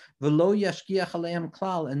activities,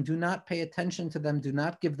 and do not pay attention to them, do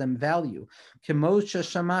not give them value.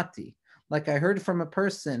 Shamati, like I heard from a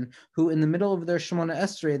person who in the middle of their Shemona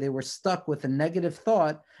Esrei, they were stuck with a negative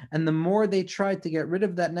thought, and the more they tried to get rid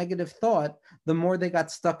of that negative thought, the more they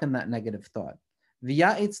got stuck in that negative thought.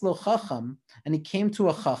 V'ya'etz lo chacham, and he came to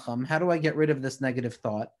a chacham. How do I get rid of this negative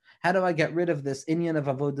thought? How do I get rid of this inyan of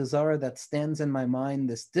avodah zarah that stands in my mind,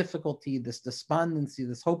 this difficulty, this despondency,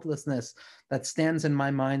 this hopelessness that stands in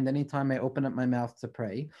my mind anytime I open up my mouth to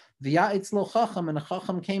pray? V'ya'etz lo chacham, and a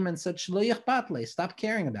chacham came and said, Shlo yichbat, stop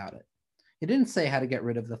caring about it. He didn't say how to get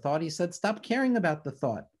rid of the thought. He said, stop caring about the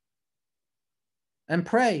thought and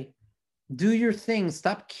pray. Do your thing.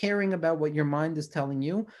 Stop caring about what your mind is telling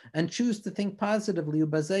you and choose to think positively. And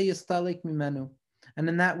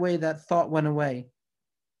in that way, that thought went away.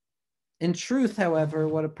 In truth, however,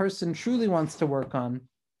 what a person truly wants to work on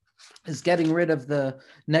is getting rid of the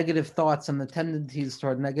negative thoughts and the tendencies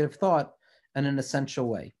toward negative thought in an essential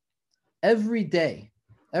way. Every day,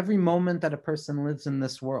 every moment that a person lives in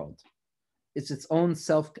this world, it's its own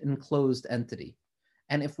self-enclosed entity.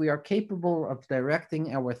 And if we are capable of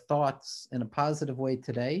directing our thoughts in a positive way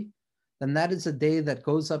today, then that is a day that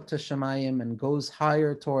goes up to Shemayim and goes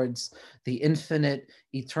higher towards the infinite,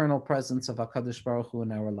 eternal presence of HaKadosh Baruch Hu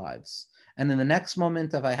in our lives. And in the next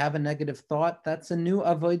moment, if I have a negative thought, that's a new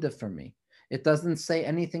avodah for me. It doesn't say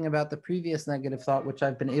anything about the previous negative thought, which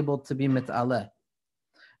I've been able to be mit'aleh.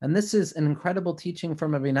 And this is an incredible teaching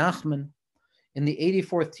from Rabbi Nachman in the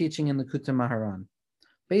 84th teaching in the Kutim Maharan,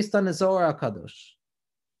 based on the Zohar HaKadosh.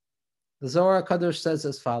 The Zohar HaKadosh says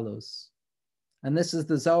as follows, and this is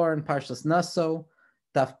the Zohar in Parshas Naso,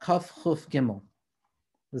 Daf Kaf Chuf Gimel.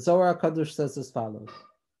 The Zohar HaKadosh says as follows,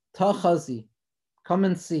 Tachazi, come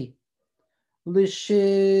and see,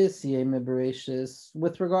 Lishis Yemei Bereshis,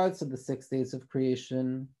 with regards to the 6 days of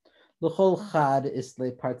creation, L'chol chad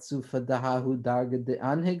isle partzufa dahahu darga de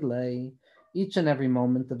anhigle. Each and every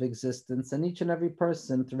moment of existence and each and every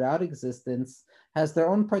person throughout existence has their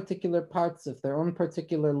own particular parts of their own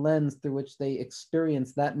particular lens through which they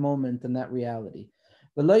experience that moment and that reality.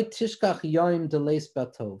 V'lo tishkach yom deleis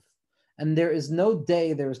batov. And there is no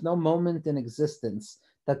day, there is no moment in existence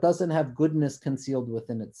that doesn't have goodness concealed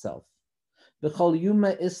within itself. V'chol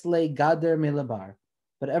yuma isle gader milabar.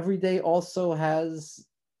 But every day also has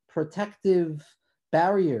protective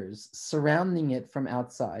barriers surrounding it from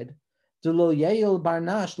outside. Dulo yeil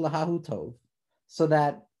barnash lahahu tov. So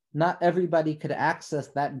that not everybody could access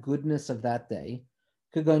that goodness of that day.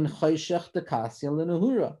 Kagon choshech dekasya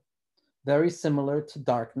lenuhura. Very similar to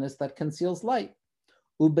darkness that conceals light.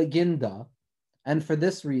 Ubeginda, and for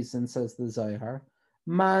this reason, says the Zohar,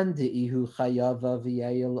 man deihu chayava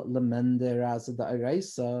v'yail lemende razada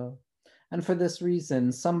araisa. And for this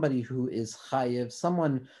reason, somebody who is chayiv,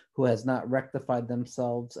 someone who has not rectified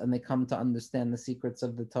themselves, and they come to understand the secrets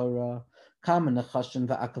of the Torah, how many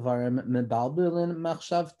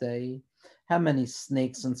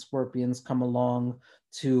snakes and scorpions come along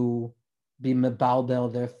to be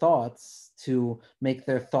mebalbel their thoughts, to make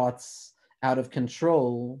their thoughts out of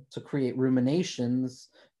control, to create ruminations,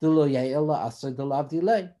 that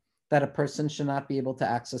a person should not be able to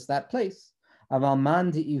access that place.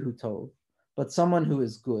 But someone who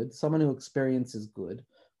is good, someone who experiences good,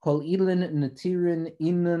 kol ilin netirin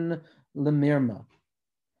inun lemirma.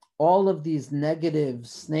 All of these negative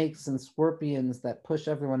snakes and scorpions that push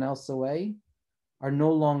everyone else away are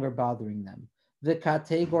no longer bothering them.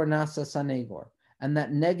 V'kategor nasa sanegor. And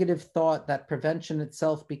that negative thought, that prevention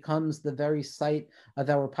itself becomes the very site of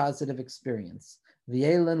our positive experience.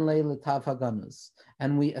 V'yelen le'letav haganus.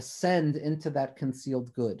 And we ascend into that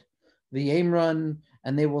concealed good. V'yemron,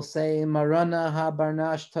 and they will say, Marana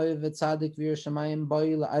ha-barnash toiv v'tzadik v'yir boi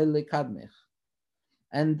la'ile kadmich.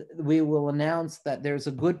 And we will announce that there's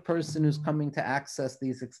a good person who's coming to access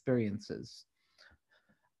these experiences.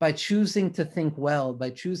 By choosing to think well, by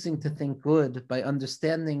choosing to think good, by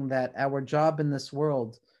understanding that our job in this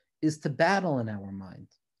world is to battle in our mind,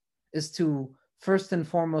 is to first and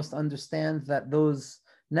foremost understand that those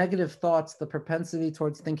negative thoughts, the propensity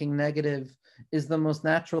towards thinking negative, is the most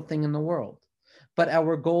natural thing in the world. But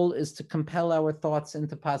our goal is to compel our thoughts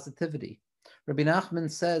into positivity. Rabbi Nachman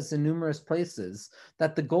says in numerous places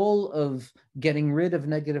that the goal of getting rid of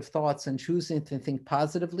negative thoughts and choosing to think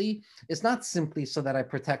positively is not simply so that I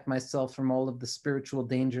protect myself from all of the spiritual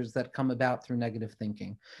dangers that come about through negative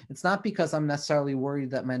thinking. It's not because I'm necessarily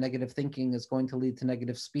worried that my negative thinking is going to lead to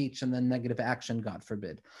negative speech and then negative action, God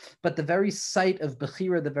forbid. But the very sight of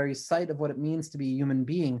Bechira, the very sight of what it means to be a human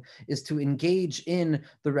being, is to engage in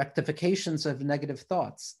the rectifications of negative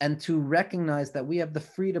thoughts and to recognize that we have the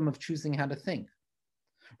freedom of choosing how to think.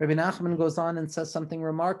 Rabbi Nachman goes on and says something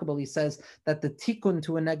remarkable. He says that the tikkun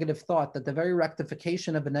to a negative thought, that the very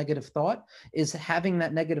rectification of a negative thought is having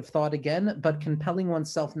that negative thought again, but compelling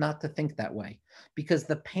oneself not to think that way. Because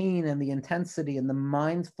the pain and the intensity and the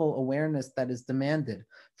mindful awareness that is demanded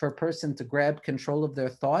for a person to grab control of their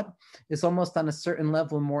thought is almost on a certain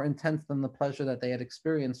level more intense than the pleasure that they had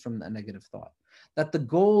experienced from that negative thought. That the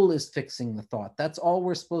goal is fixing the thought. That's all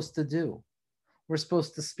we're supposed to do. We're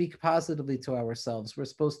supposed to speak positively to ourselves. We're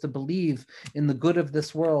supposed to believe in the good of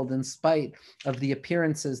this world in spite of the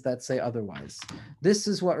appearances that say otherwise. This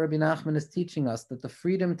is what Rabbi Nachman is teaching us, that the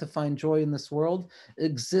freedom to find joy in this world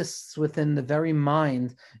exists within the very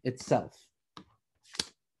mind itself.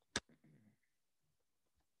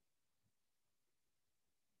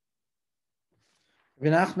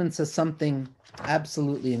 Rabbi Nachman says something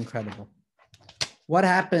absolutely incredible. What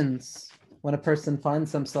happens when a person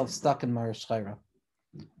finds themselves stuck in Marish Chayra?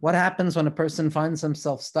 What happens when a person finds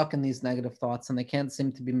himself stuck in these negative thoughts and they can't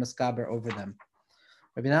seem to be miskaber over them?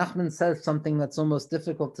 Rabbi Nachman says something that's almost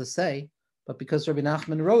difficult to say, but because Rabbi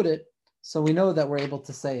Nachman wrote it, so we know that we're able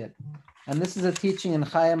to say it. And this is a teaching in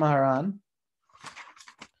Chaya Maharan.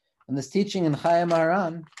 And this teaching in Chaya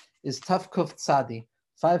Maharan is Taf Kuf Tzadi,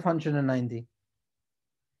 590.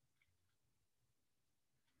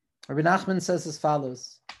 Rabbi Nachman says as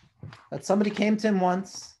follows, that somebody came to him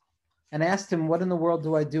once and asked him, what in the world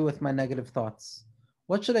do I do with my negative thoughts?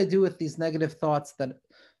 What should I do with these negative thoughts that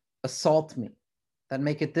assault me, that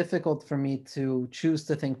make it difficult for me to choose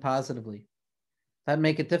to think positively, that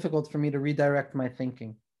make it difficult for me to redirect my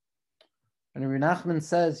thinking? And Rabbi Nachman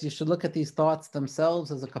says you should look at these thoughts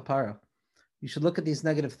themselves as a kapara. You should look at these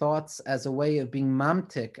negative thoughts as a way of being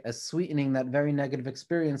mamtik, as sweetening that very negative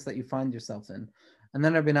experience that you find yourself in. And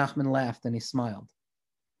then Rabbi Nachman laughed and he smiled.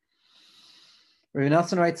 Rabbi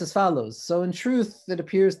Nassan writes as follows. So in truth, it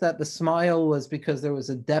appears that the smile was because there was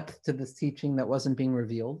a depth to this teaching that wasn't being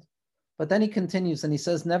revealed. But then he continues and he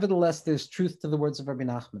says, nevertheless, there's truth to the words of Rabbi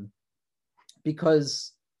Nachman.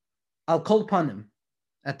 Because Al Kol Panim,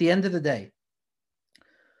 at the end of the day,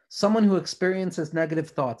 someone who experiences negative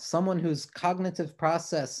thoughts, someone whose cognitive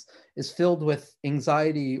process is filled with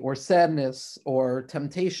anxiety or sadness or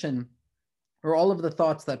temptation, or all of the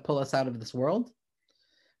thoughts that pull us out of this world,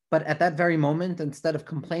 but at that very moment, instead of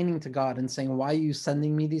complaining to God and saying, why are you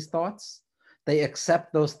sending me these thoughts? They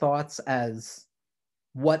accept those thoughts as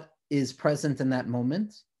what is present in that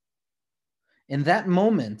moment. In that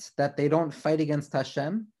moment that they don't fight against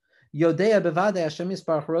Hashem, Yodea bevadei Hashem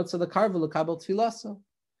yisparach rotza lekarvu lekabel tfilaso.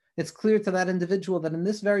 It's clear to that individual that in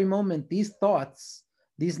this very moment, these thoughts,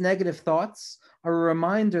 these negative thoughts, are a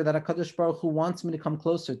reminder that HaKadosh Baruch Hu wants me to come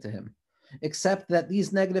closer to Him, except that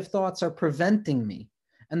these negative thoughts are preventing me.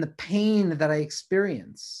 And the pain that I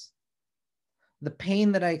experience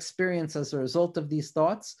as a result of these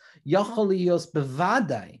thoughts,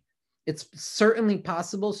 it's certainly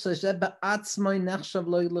possible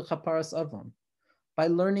by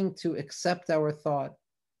learning to accept our thought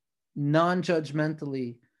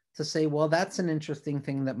non-judgmentally, to say, well, that's an interesting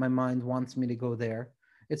thing that my mind wants me to go there.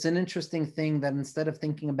 It's an interesting thing that instead of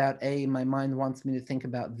thinking about A, my mind wants me to think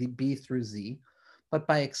about the B through Z. But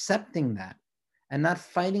by accepting that and not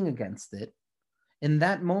fighting against it, in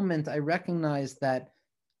that moment, I recognize that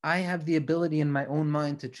I have the ability in my own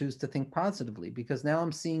mind to choose to think positively, because now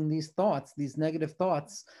I'm seeing these thoughts, these negative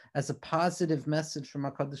thoughts, as a positive message from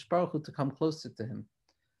HaKadosh Baruch Hu to come closer to Him.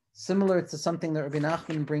 Similar to something that Rabbi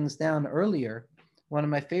Nachman brings down earlier, one of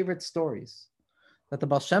my favorite stories, that the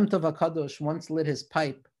Baal Shem Tov HaKadosh once lit his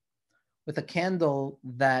pipe with a candle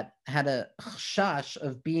that had a chash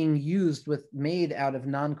of being made out of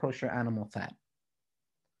non-kosher animal fat.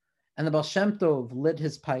 And the Baal Shem Tov lit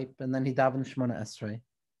his pipe, and then he davened Shemona Esrei.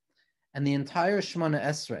 And the entire Shemona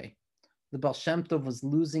Esrei, the Baal Shem Tov was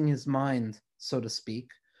losing his mind, so to speak,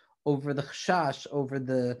 over the chash, over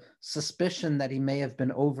the suspicion that he may have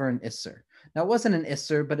been over an Isser. Now, it wasn't an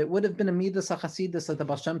Isser, but it would have been a Midas HaChasidus that the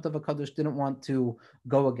Baal Shem Tov HaKadosh didn't want to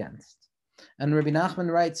go against. And Rabbi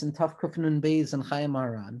Nachman writes in Tav Kuf Nun Beis and Chayei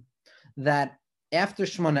Moharan that after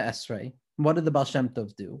Shemona Esrei, what did the Baal Shem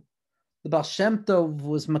Tov do? The Baal Shem Tov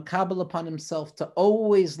was makabel upon himself to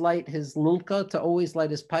always light his lulka, to always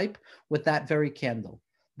light his pipe with that very candle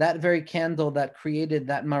that created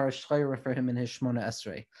that Marash Chayra for him in his Shemona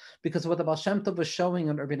Esrei. Because what the Baal Shem Tov was showing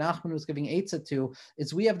and Rabbi Nachman was giving Eitzah to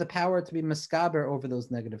is we have the power to be meskaber over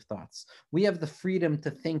those negative thoughts. We have the freedom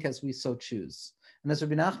to think as we so choose. And as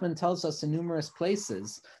Rabbi Nachman tells us in numerous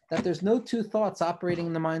places, that there's no two thoughts operating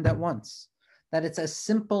in the mind at once. That it's as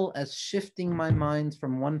simple as shifting my mind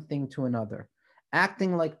from one thing to another,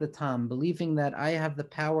 acting like the Tam, believing that I have the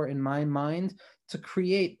power in my mind to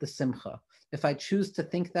create the simcha. If I choose to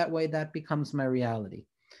think that way, that becomes my reality.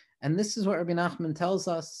 And this is what Rabbi Nachman tells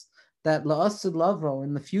us, that la'asid lavo,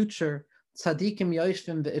 in the future, tzadikim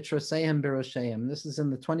yoshvim ve'itrosehem birosheim. This is in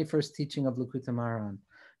the 21st teaching of Likutei Moharan.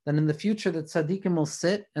 Then in the future, the tzadikim will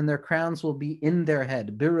sit and their crowns will be in their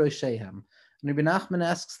head, biroshehem. And Rabbi Nachman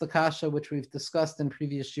asks the kasha, which we've discussed in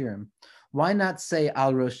previous shirim, why not say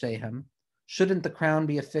al roshehem? Shouldn't the crown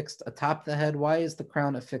be affixed atop the head? Why is the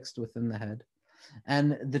crown affixed within the head?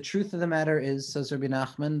 And the truth of the matter is, says Rabbi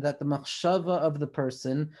Nachman, that the machshava of the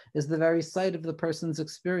person is the very site of the person's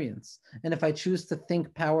experience. And if I choose to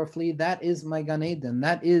think powerfully, that is my Gan Eden,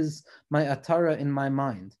 that is my atara in my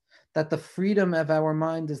mind. That the freedom of our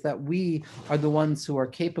mind is that we are the ones who are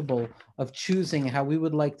capable of choosing how we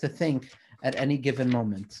would like to think at any given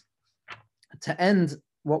moment. To end,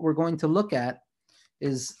 what we're going to look at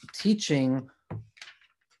is teaching,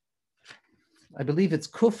 I believe it's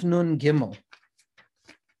Kuf Nun Gimel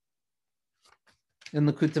in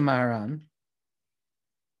Likutei Moharan.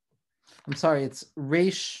 I'm sorry, it's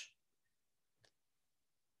Reish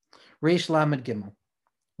Lamed Gimel.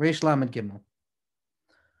 Reish Lamed Gimel.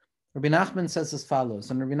 Rabbi Nachman says as follows,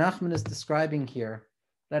 and Rabbi Nachman is describing here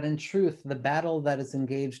that in truth, the battle that is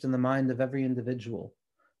engaged in the mind of every individual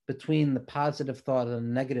between the positive thought and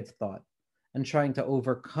the negative thought, and trying to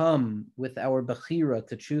overcome with our bechira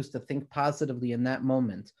to choose to think positively in that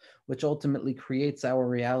moment, which ultimately creates our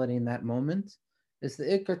reality in that moment, is the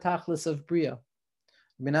ikar tachlis of Bria.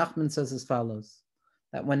 Rabbi Nachman says as follows,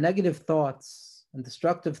 that when negative thoughts and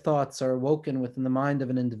destructive thoughts are awoken within the mind of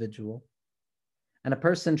an individual, and a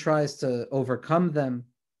person tries to overcome them,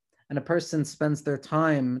 and a person spends their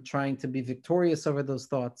time trying to be victorious over those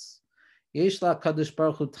thoughts, the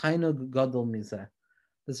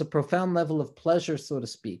There's a profound level of pleasure, so to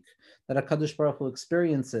speak, that HaKadosh Baruch Hu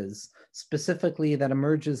experiences, specifically that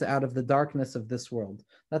emerges out of the darkness of this world.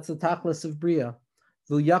 That's the tachlis of Bria.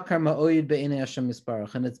 V'yakar ma'oid be'enei Hashem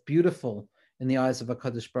Yisbarach, and it's beautiful in the eyes of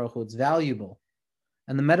HaKadosh Baruch Hu. It's valuable.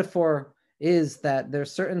 And the metaphor is that there are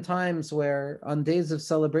certain times where, on days of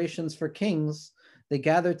celebrations for kings, they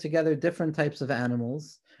gather together different types of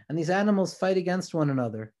animals, and these animals fight against one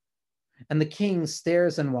another. And the king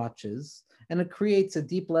stares and watches, and it creates a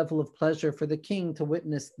deep level of pleasure for the king to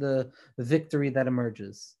witness the victory that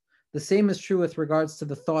emerges. The same is true with regards to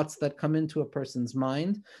the thoughts that come into a person's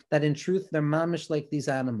mind, that in truth they're mamish like these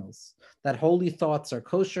animals, that holy thoughts are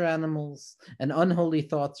kosher animals, and unholy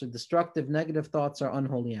thoughts or destructive, negative thoughts are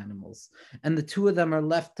unholy animals. And the two of them are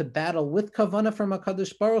left to battle with kavanah from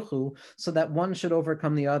HaKadosh Baruch Hu, so that one should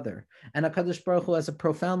overcome the other. And HaKadosh Baruch Hu has a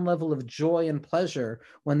profound level of joy and pleasure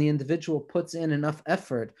when the individual puts in enough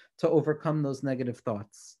effort to overcome those negative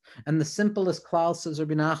thoughts. And the simplest klal, says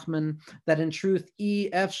Rabbi Nachman, that in truth,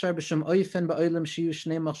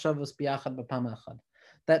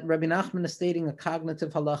 that Rabbi Nachman is stating a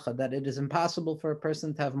cognitive halacha, that it is impossible for a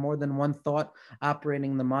person to have more than one thought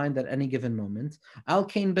operating in the mind at any given moment. And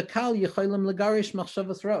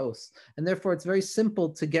therefore, it's very simple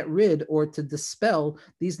to get rid or to dispel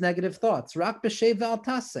these negative thoughts. I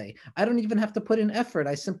don't even have to put in effort.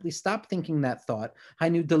 I simply stop thinking that thought.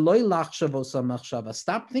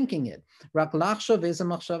 Stop thinking it.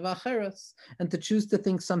 And to choose to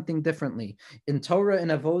think something differently. In Torah, in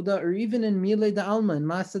Avoda, or even in Milei D'Alma,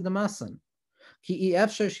 in Maaseh D'Masan.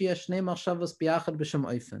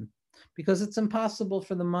 Because it's impossible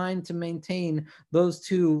for the mind to maintain those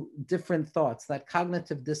two different thoughts, that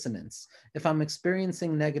cognitive dissonance. If I'm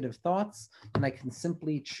experiencing negative thoughts, then I can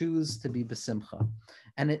simply choose to be besimcha.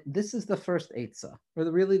 And this is the first eitzah,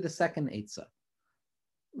 or really the second eitzah.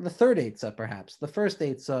 The third eitzah, perhaps. The first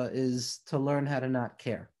eitzah is to learn how to not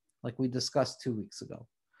care, like we discussed 2 weeks ago.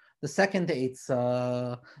 The second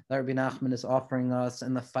eitzah that Rabbi Nachman is offering us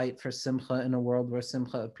in the fight for simcha in a world where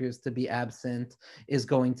simcha appears to be absent is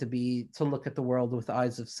going to be to look at the world with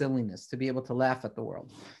eyes of silliness, to be able to laugh at the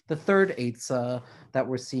world. The third eitzah that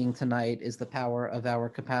we're seeing tonight is the power of our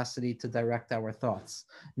capacity to direct our thoughts.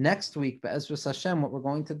 Next week, Be'ezras Hashem, what we're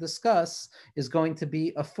going to discuss is going to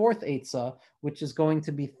be a fourth eitzah, which is going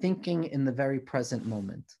to be thinking in the very present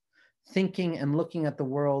moment. Thinking and looking at the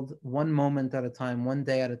world one moment at a time, one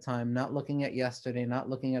day at a time, not looking at yesterday, not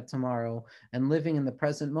looking at tomorrow, and living in the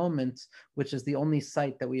present moment, which is the only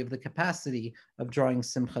sight that we have the capacity of drawing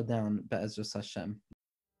simcha down, Be'ezras Hashem.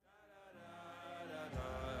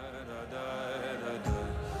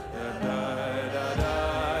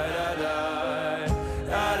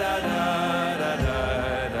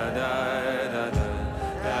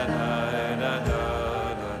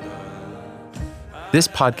 This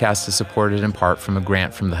podcast is supported in part from a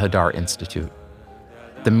grant from the Hadar Institute.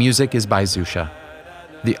 The music is by Zusha.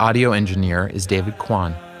 The audio engineer is David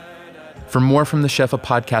Kwan. For more from the Shefa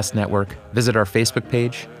Podcast Network, visit our Facebook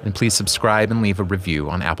page and please subscribe and leave a review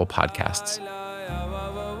on Apple Podcasts.